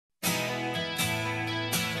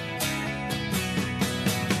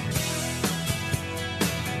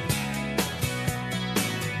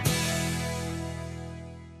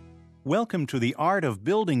Welcome to the Art of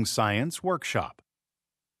Building Science workshop.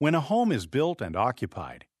 When a home is built and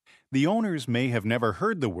occupied, the owners may have never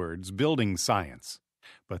heard the words building science,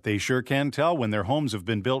 but they sure can tell when their homes have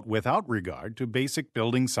been built without regard to basic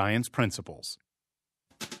building science principles.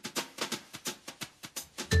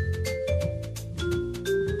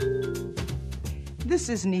 This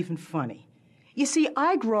isn't even funny. You see,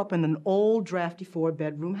 I grew up in an old, drafty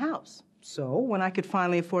 4-bedroom house. So when I could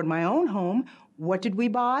finally afford my own home, what did we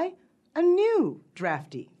buy? A new,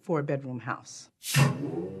 drafty 4-bedroom house.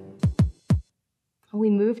 We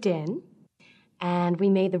moved in, and we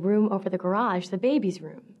made the room over the garage the baby's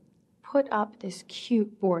room. Put up this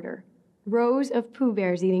cute border. Rows of Pooh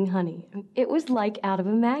Bears eating honey. It was like out of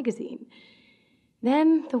a magazine.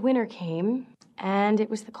 Then the winter came, and it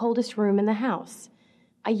was the coldest room in the house.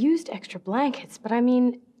 I used extra blankets, but I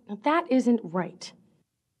mean, that isn't right.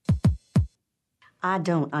 I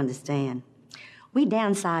don't understand. We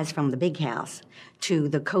downsized from the big house to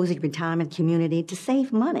the cozy retirement community to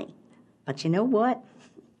save money. But you know what?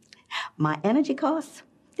 My energy costs,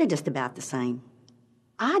 they're just about the same.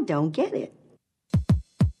 I don't get it.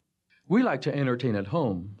 We like to entertain at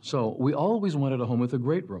home, so we always wanted a home with a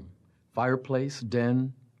great room. Fireplace,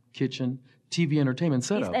 den, kitchen, TV entertainment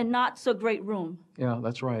setup. It's a not-so-great room. Yeah,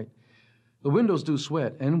 that's right. The windows do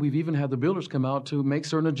sweat, and we've even had the builders come out to make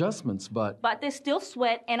certain adjustments, but... But they still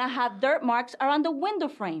sweat, and I have dirt marks around the window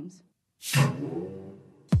frames. The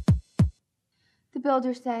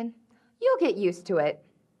builder said, "You'll get used to it."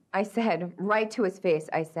 I said, right to his face,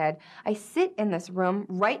 I said, "I sit in this room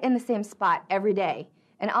right in the same spot every day,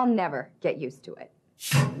 and I'll never get used to it."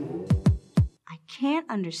 I can't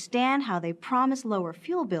understand how they promise lower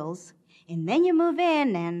fuel bills, and then you move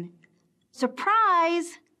in and...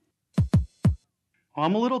 surprise!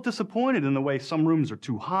 I'm a little disappointed in the way some rooms are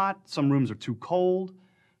too hot, some rooms are too cold.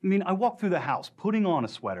 I mean, I walk through the house, putting on a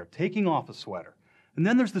sweater, taking off a sweater, and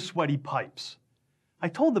then there's the sweaty pipes. I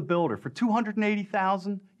told the builder for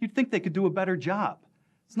 $280,000, you'd think they could do a better job.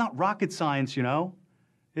 It's not rocket science, you know.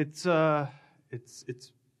 It's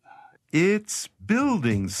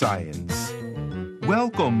building science.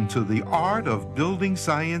 Welcome to the Art of Building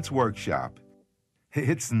Science workshop.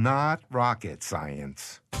 It's not rocket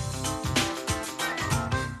science.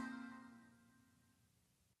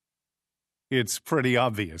 It's pretty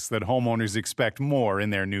obvious that homeowners expect more in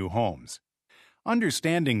their new homes.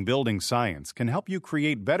 Understanding building science can help you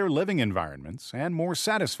create better living environments and more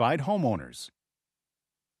satisfied homeowners.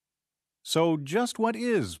 So, just what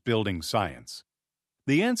is building science?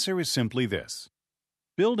 The answer is simply this.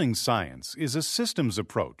 Building science is a systems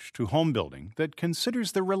approach to home building that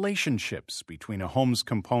considers the relationships between a home's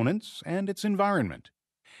components and its environment.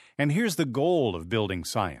 And here's the goal of building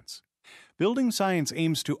science. Building science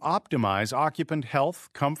aims to optimize occupant health,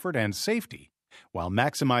 comfort, and safety while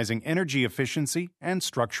maximizing energy efficiency and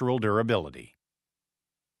structural durability.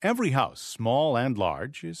 Every house, small and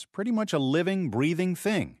large, is pretty much a living, breathing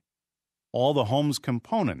thing. All the home's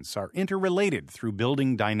components are interrelated through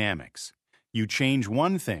building dynamics. You change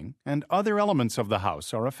one thing, and other elements of the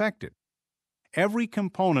house are affected. Every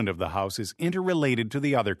component of the house is interrelated to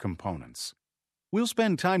the other components. We'll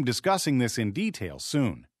spend time discussing this in detail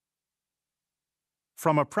soon.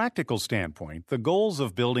 From a practical standpoint, the goals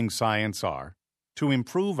of building science are to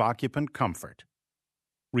improve occupant comfort,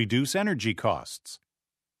 reduce energy costs,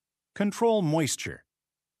 control moisture,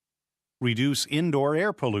 reduce indoor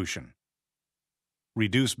air pollution,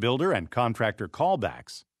 reduce builder and contractor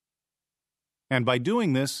callbacks, and by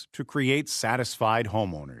doing this, to create satisfied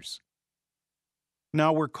homeowners.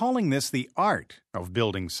 Now, we're calling this the art of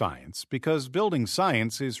building science because building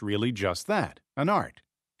science is really just that, an art.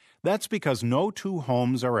 That's because no two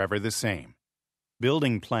homes are ever the same.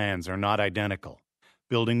 Building plans are not identical.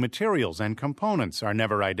 Building materials and components are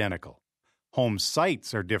never identical. Home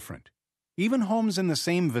sites are different. Even homes in the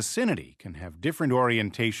same vicinity can have different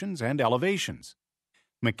orientations and elevations.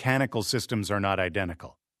 Mechanical systems are not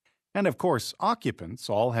identical. And of course,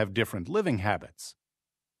 occupants all have different living habits.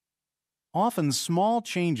 Often, small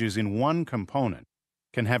changes in one component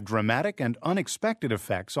can have dramatic and unexpected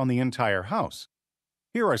effects on the entire house.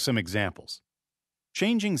 Here are some examples.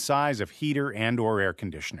 Changing size of heater and/or air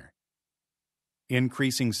conditioner.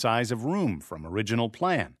 Increasing size of room from original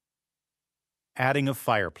plan. Adding a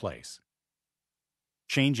fireplace.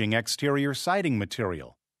 Changing exterior siding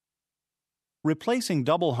material. Replacing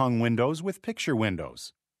double-hung windows with picture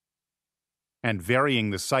windows. And varying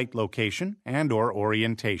the site location and/or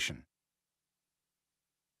orientation.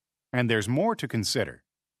 And there's more to consider.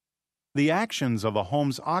 The actions of a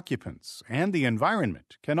home's occupants and the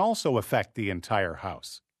environment can also affect the entire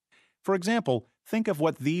house. For example, think of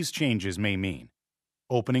what these changes may mean.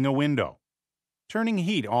 opening a window, turning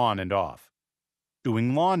heat on and off,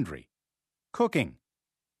 doing laundry, cooking,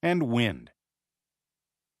 and wind.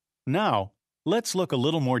 Now, let's look a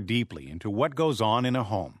little more deeply into what goes on in a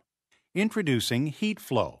home. Introducing heat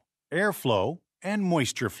flow, air flow, and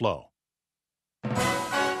moisture flow.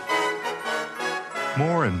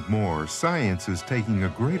 More and more, science is taking a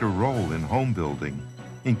greater role in home building.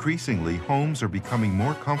 Increasingly, homes are becoming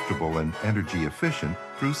more comfortable and energy efficient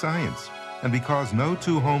through science. And because no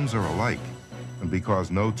two homes are alike, and because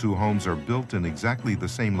no two homes are built in exactly the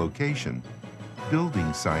same location,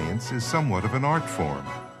 building science is somewhat of an art form.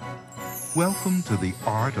 Welcome to the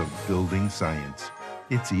art of building science.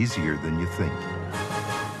 It's easier than you think.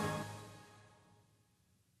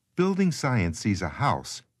 Building science sees a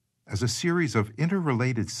house as a series of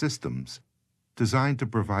interrelated systems designed to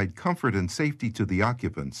provide comfort and safety to the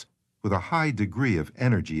occupants with a high degree of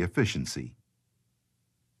energy efficiency.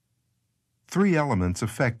 Three elements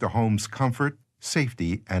affect a home's comfort,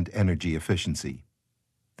 safety, and energy efficiency.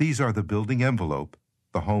 These are the building envelope,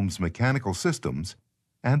 the home's mechanical systems,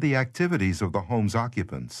 and the activities of the home's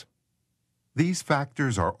occupants. These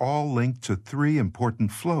factors are all linked to three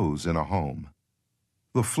important flows in a home.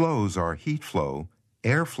 The flows are heat flow,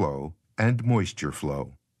 air flow, and moisture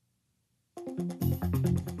flow.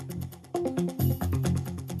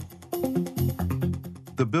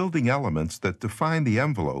 The building elements that define the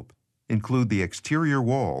envelope include the exterior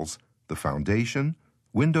walls, the foundation,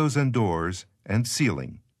 windows and doors, and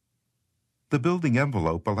ceiling. The building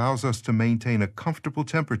envelope allows us to maintain a comfortable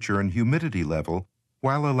temperature and humidity level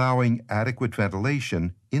while allowing adequate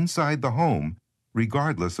ventilation inside the home,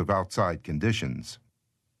 regardless of outside conditions.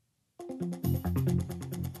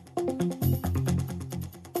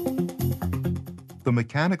 The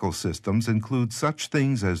mechanical systems include such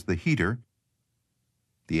things as the heater,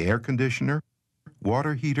 the air conditioner,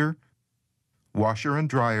 water heater, washer and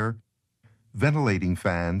dryer, ventilating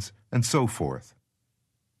fans, and so forth.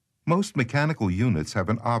 Most mechanical units have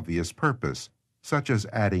an obvious purpose, such as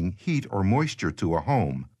adding heat or moisture to a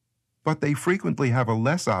home, but they frequently have a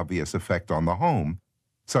less obvious effect on the home,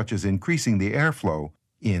 such as increasing the airflow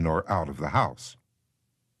in or out of the house.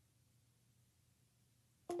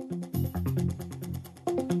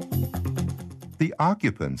 The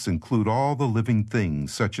occupants include all the living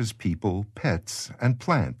things such as people, pets, and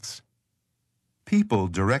plants. People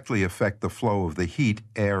directly affect the flow of the heat,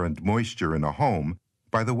 air, and moisture in a home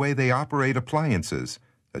by the way they operate appliances,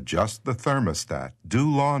 adjust the thermostat,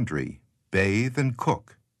 do laundry, bathe, and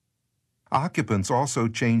cook. Occupants also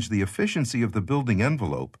change the efficiency of the building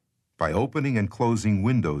envelope by opening and closing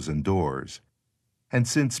windows and doors. And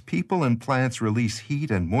since people and plants release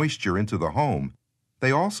heat and moisture into the home,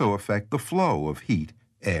 they also affect the flow of heat,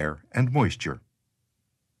 air, and moisture.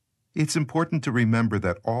 It's important to remember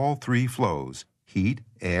that all three flows, heat,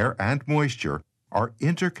 air, and moisture, are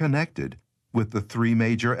interconnected with the three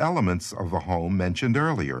major elements of the home mentioned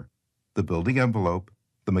earlier: the building envelope,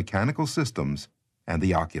 the mechanical systems, and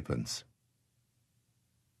the occupants.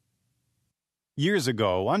 Years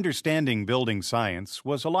ago, understanding building science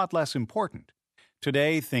was a lot less important.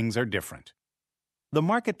 Today, things are different. The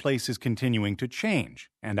marketplace is continuing to change,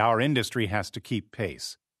 and our industry has to keep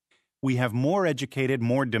pace. We have more educated,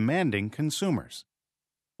 more demanding consumers.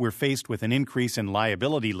 We're faced with an increase in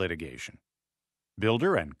liability litigation.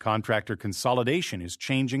 Builder and contractor consolidation is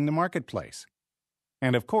changing the marketplace.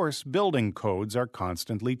 And of course, building codes are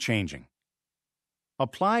constantly changing.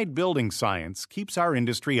 Applied building science keeps our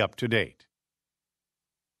industry up to date.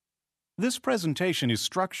 This presentation is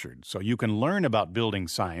structured so you can learn about building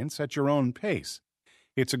science at your own pace.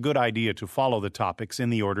 It's a good idea to follow the topics in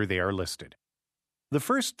the order they are listed. The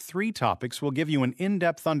first three topics will give you an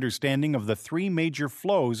in-depth understanding of the three major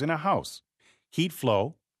flows in a house: heat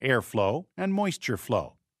flow, air flow, and moisture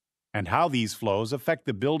flow, and how these flows affect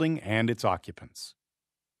the building and its occupants.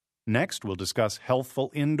 Next, we'll discuss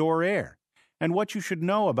healthful indoor air and what you should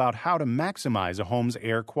know about how to maximize a home's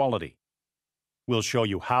air quality. We'll show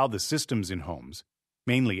you how the systems in homes,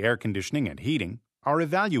 mainly air conditioning and heating, are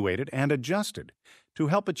evaluated and adjusted to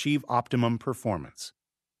help achieve optimum performance.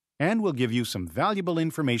 And we'll give you some valuable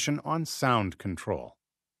information on sound control.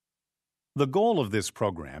 The goal of this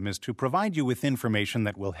program is to provide you with information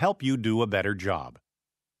that will help you do a better job.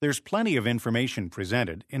 There's plenty of information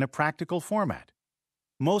presented in a practical format.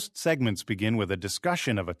 Most segments begin with a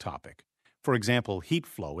discussion of a topic, for example, heat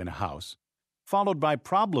flow in a house, followed by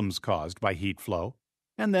problems caused by heat flow,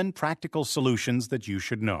 and then practical solutions that you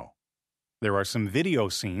should know. There are some video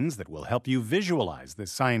scenes that will help you visualize the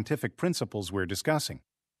scientific principles we're discussing.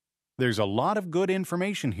 There's a lot of good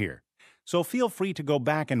information here, so feel free to go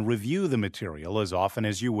back and review the material as often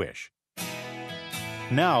as you wish.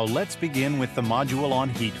 Now let's begin with the module on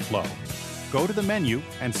heat flow. Go to the menu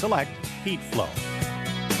and select Heat Flow.